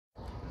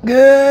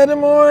Good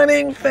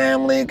morning,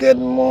 family. Good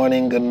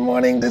morning. Good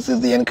morning. This is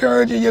the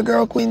encourager, your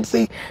girl, Queen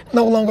C.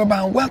 No longer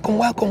bound. Welcome,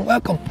 welcome,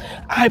 welcome.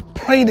 I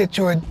pray that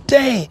your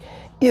day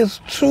is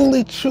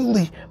truly,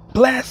 truly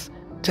blessed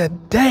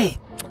today.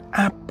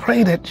 I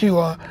pray that you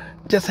are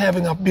just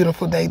having a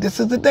beautiful day.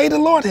 This is the day the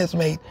Lord has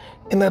made,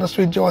 and let us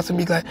rejoice and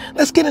be glad.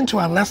 Let's get into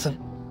our lesson,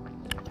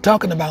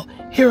 talking about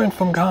hearing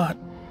from God.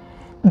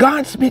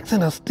 God speaks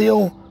in a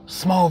still,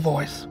 small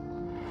voice.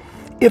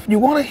 If you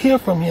want to hear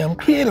from Him,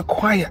 create a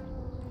quiet,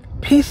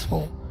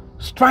 peaceful,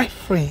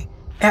 strife-free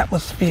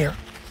atmosphere,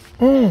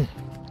 and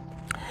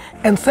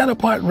set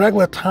apart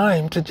regular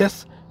time to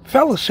just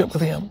fellowship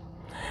with Him.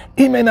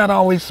 He may not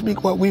always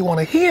speak what we want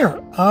to hear,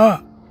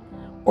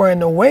 or in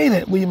the way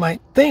that we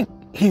might think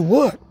He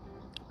would,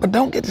 but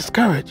don't get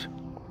discouraged.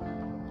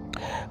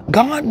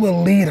 God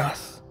will lead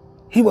us.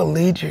 He will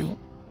lead you.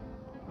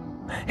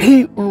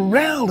 He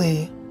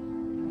rarely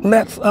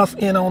lets us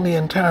in on the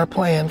entire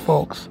plan,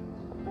 folks.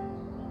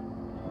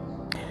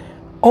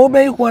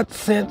 Obey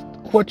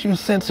what you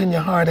sense in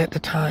your heart at the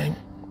time.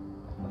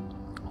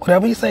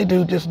 Whatever He say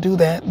do, just do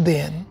that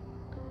then.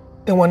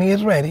 And when He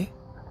is ready,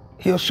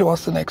 He'll show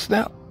us the next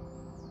step.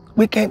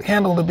 We can't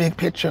handle the big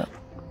picture.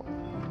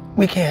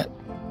 We can't.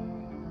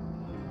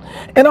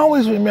 And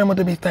always remember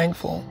to be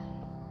thankful.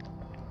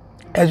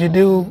 As you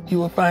do, you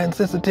will find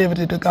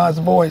sensitivity to God's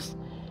voice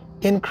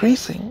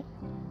increasing.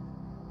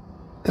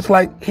 It's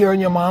like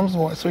hearing your mom's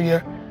voice or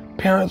your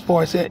parents'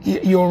 voice.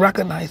 You'll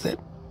recognize it.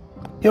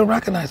 You'll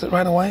recognize it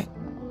right away.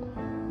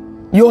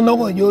 You'll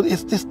know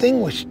it's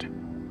distinguished.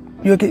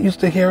 You'll get used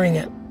to hearing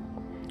it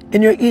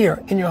in your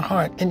ear, in your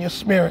heart, in your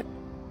spirit.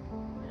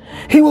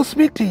 He will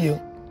speak to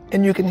you,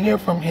 and you can hear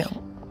from Him.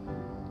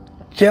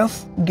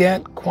 Just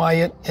get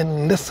quiet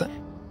and listen,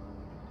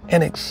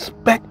 and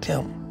expect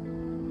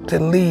Him to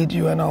lead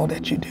you in all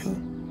that you do.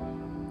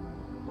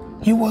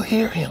 You will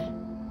hear Him.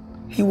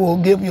 He will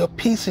give you a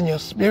peace in your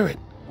spirit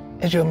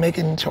as you're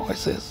making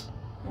choices.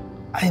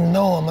 I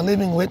know, I'm a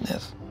living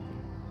witness.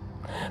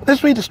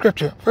 Let's read the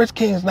scripture. 1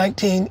 Kings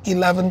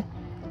 19:11,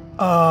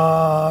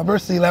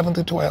 verses 11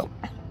 to 12.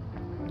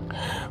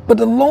 But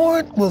the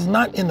Lord was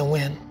not in the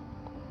wind,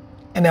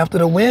 and after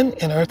the wind,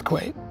 an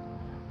earthquake.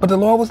 But the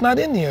Lord was not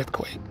in the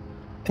earthquake,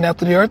 and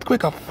after the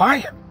earthquake, a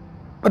fire.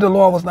 But the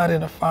Lord was not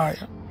in the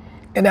fire,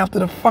 and after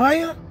the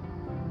fire,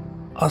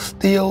 a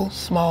still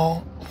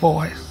small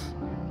voice.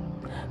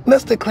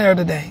 Let's declare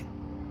today,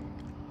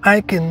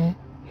 I can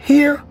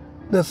hear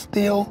the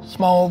still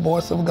small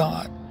voice of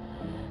God.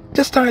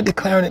 Just start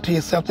declaring it to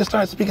yourself. Just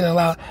start speaking it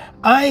aloud.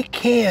 I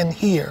can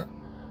hear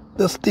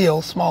the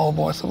still small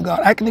voice of God.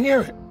 I can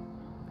hear it.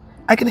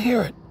 I can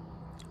hear it.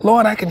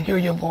 Lord, I can hear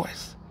your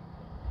voice.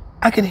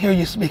 I can hear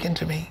you speaking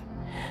to me.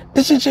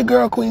 This is your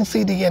girl, Queen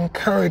C, the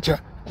encourager,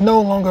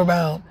 no longer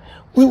bound.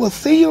 We will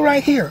see you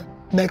right here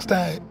next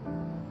time.